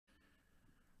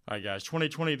All right, guys.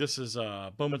 2020. This is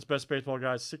Bowman's Best Baseball,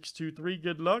 guys. 623.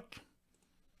 Good luck.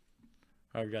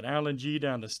 All right, we got Alan G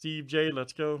down to Steve J.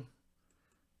 Let's go.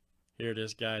 Here it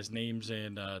is, guys. Names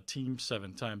and teams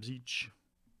 7 times each.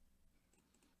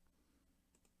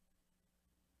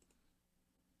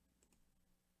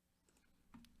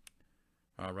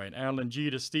 All right, Alan G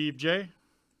to Steve J.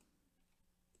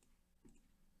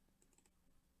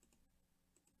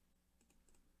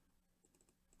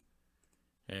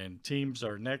 And teams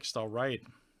are next. All right.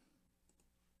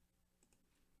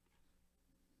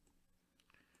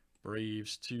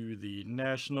 Braves to the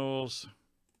Nationals.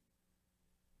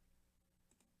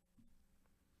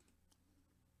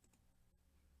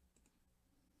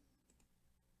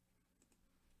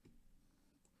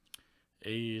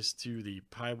 A's to the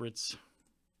Pirates.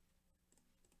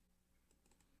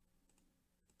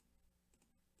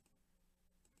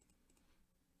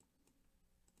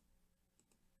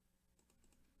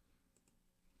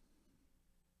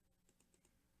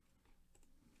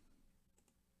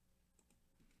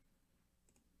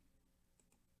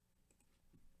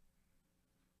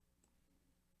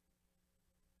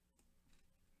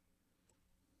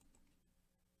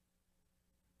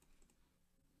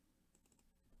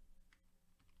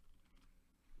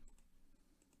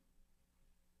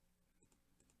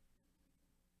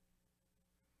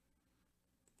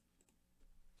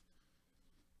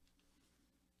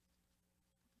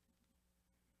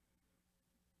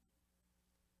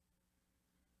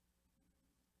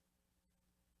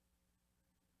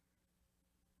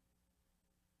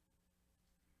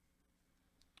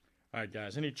 All right,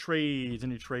 guys. Any trades?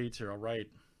 Any trades here? All right.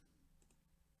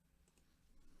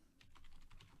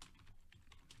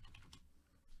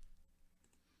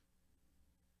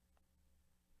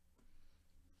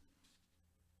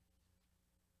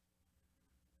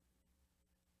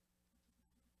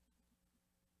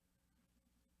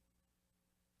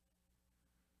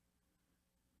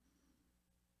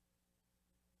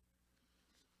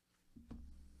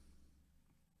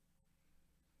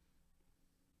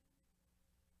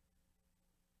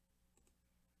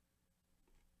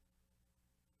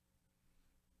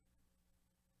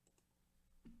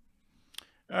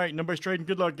 All right, nobody's trading.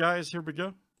 Good luck, guys. Here we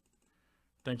go.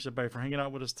 Thanks, everybody, for hanging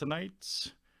out with us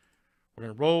tonight. We're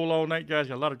going to roll all night, guys.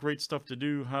 Got a lot of great stuff to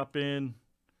do. Hop in.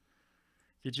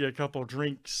 Get you a couple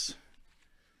drinks.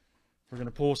 We're going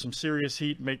to pull some serious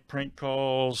heat, make prank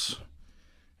calls,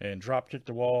 and drop kick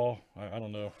the wall. I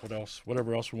don't know what else.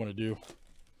 Whatever else we want to do.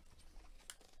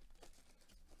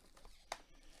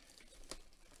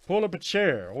 Pull up a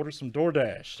chair. Order some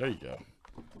DoorDash. There you go.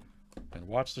 And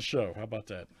watch the show. How about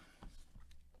that?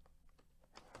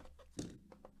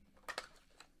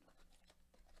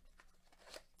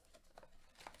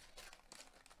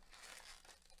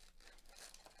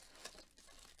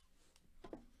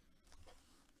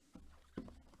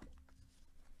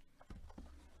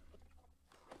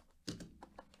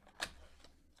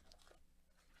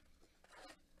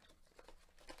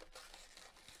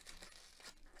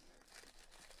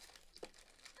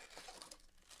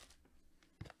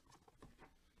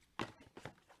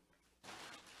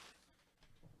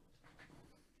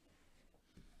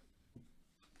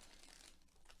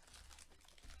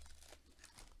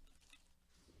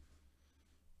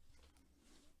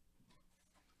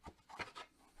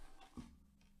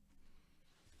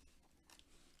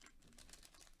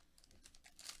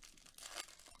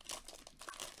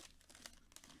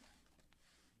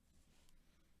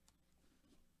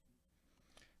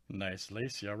 Nice,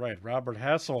 Lacey. All right, Robert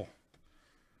Hassel.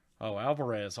 Oh,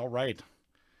 Alvarez. All right.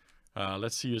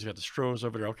 Let's see who's got the Stros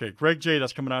over there. Okay, Greg J.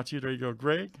 That's coming out to you. There you go,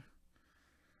 Greg.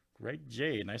 Greg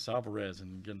J. Nice Alvarez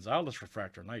and Gonzalez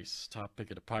refractor. Nice. Top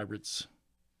pick of the Pirates.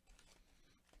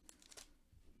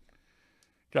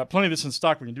 Got plenty of this in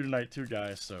stock we can do tonight too,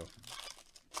 guys. So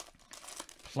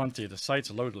plenty. The sites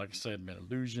are loaded, like I said, man.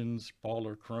 Illusions,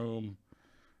 Baller, Chrome.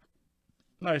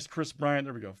 Nice Chris Bryant.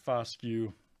 There we go.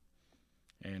 Foscue.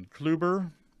 And Kluber.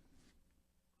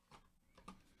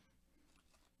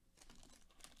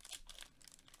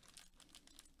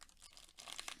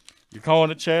 You calling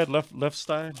it, Chad? Left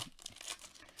side?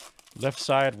 Left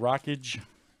side rockage.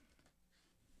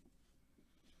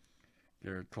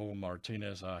 Garrett Cole,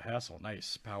 Martinez, Hassel.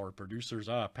 Nice. Power producers.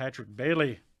 Patrick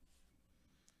Bailey.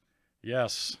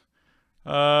 Yes.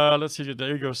 Let's see. There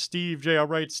you go. Steve J. All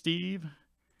right, Steve.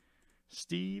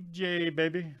 Steve J,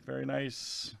 baby. Very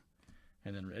nice.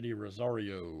 And then Eddie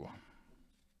Rosario.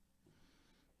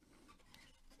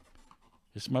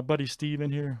 Is my buddy Steve in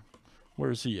here?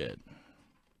 Where is he at?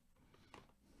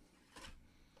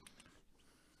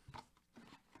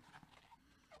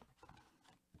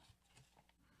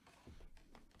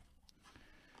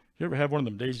 You ever have one of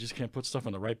them days you just can't put stuff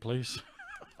in the right place?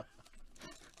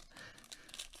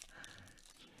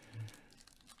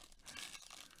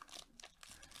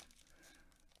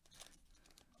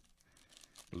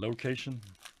 Location.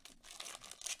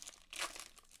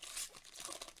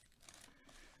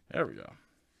 There we go.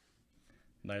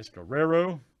 Nice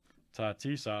Guerrero.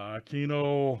 Tatis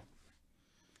Aquino.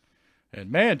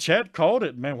 And man, Chad called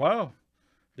it. Man, wow.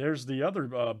 There's the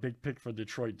other big pick for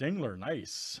Detroit, Dingler.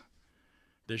 Nice.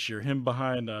 This year, him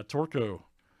behind Torco.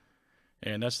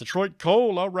 And that's Detroit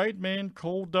Cole. All right, man.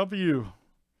 Cole W.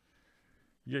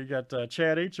 You got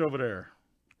Chad H over there.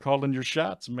 Calling your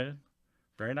shots, man.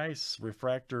 Very nice.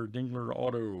 Refractor Dingler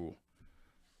Auto.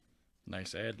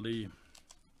 Nice Adley.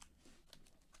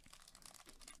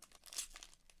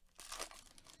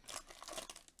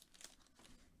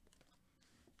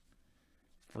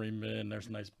 Freeman. There's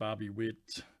a nice Bobby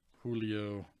Witt.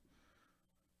 Julio.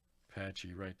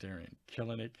 Patchy right there in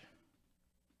Kellenic.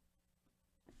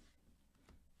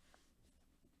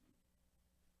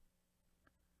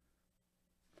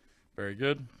 Very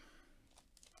good.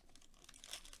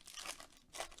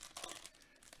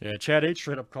 Yeah, Chad H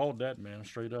straight up called that, man.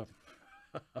 Straight up.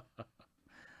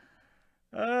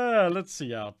 Let's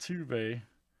see. Altuve.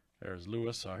 There's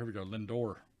Lewis. Here we go.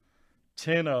 Lindor.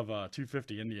 10 of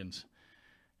 250 Indians.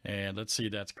 And let's see.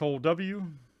 That's Cole W.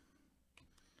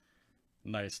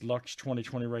 Nice Lux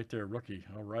 2020 right there. Rookie.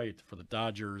 All right. For the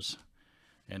Dodgers.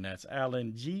 And that's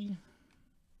Allen G.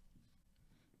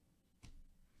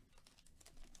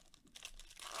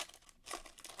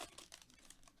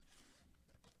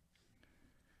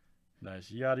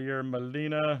 Nice Yadier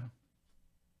Molina.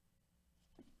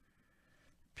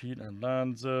 Pete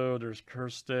Alonso. There's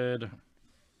Kerstead.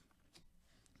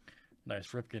 Nice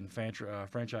Ripken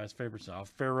franchise favorites.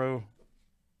 Alfaro.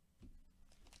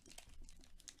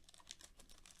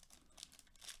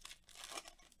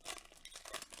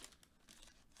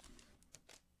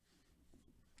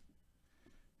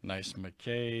 Nice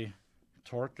McKay.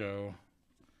 Torco.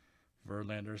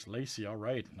 Verlander's Lacey. All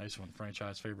right. Nice one.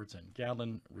 Franchise favorites. And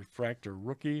Gallon Refractor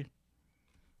Rookie.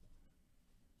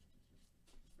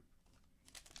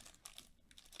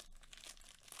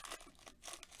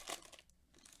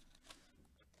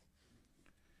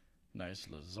 Nice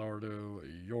Luzardo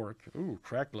York. Ooh,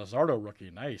 cracked Luzardo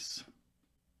Rookie. Nice.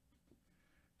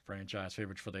 Franchise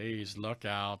favorites for the A's. Look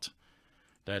out.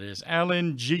 That is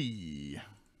Allen G.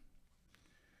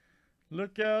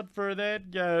 Look out for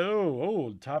that guy.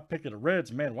 Oh, top pick of the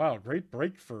Reds. Man, wow, great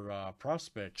break for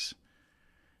prospects.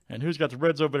 And who's got the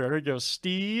Reds over there? Here goes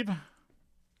Steve.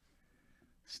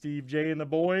 Steve J and the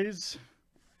boys.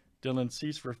 Dylan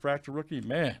Cease, Refractor Rookie.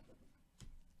 Man.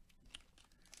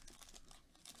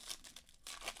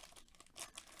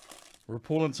 We're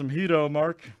pulling some heat,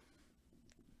 Mark.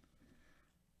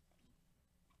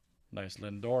 Nice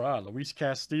Lindor. Luis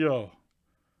Castillo.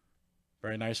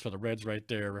 Very nice for the Reds right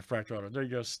there. Refractor Auto. There you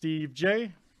go, Steve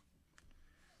J.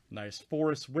 Nice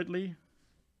Forrest Whitley.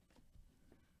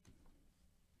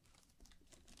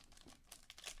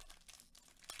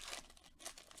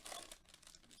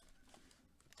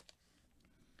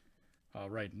 All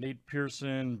right, Nate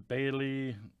Pearson,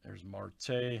 Bailey. There's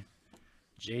Marte.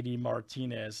 JD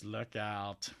Martinez, look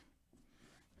out.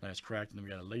 Nice crack. And then we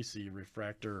got a Lacey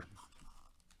Refractor.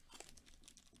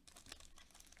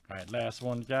 All right, last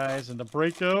one, guys, in the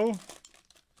Breako.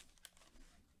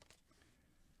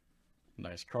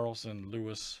 Nice Carlson,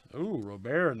 Lewis. Ooh,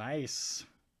 Robert, nice.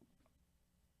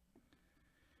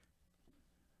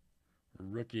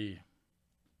 Rookie.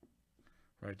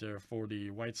 Right there for the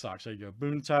White Sox. There you go.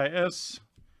 Boontai S.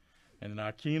 And then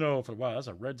Aquino for, wow, that's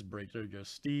a Reds break. There you go,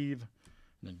 Steve.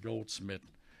 And then Goldsmith.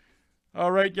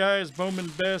 All right, guys,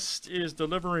 Bowman Best is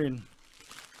delivering.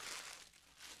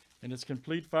 And it's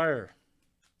complete fire.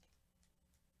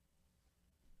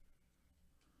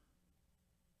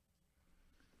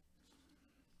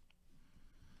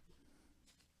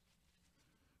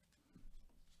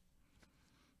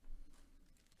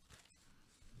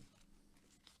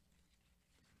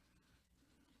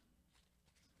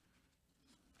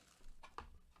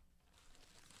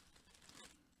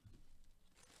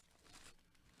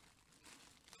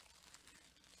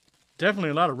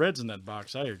 Definitely a lot of Reds in that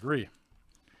box. I agree.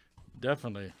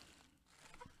 Definitely.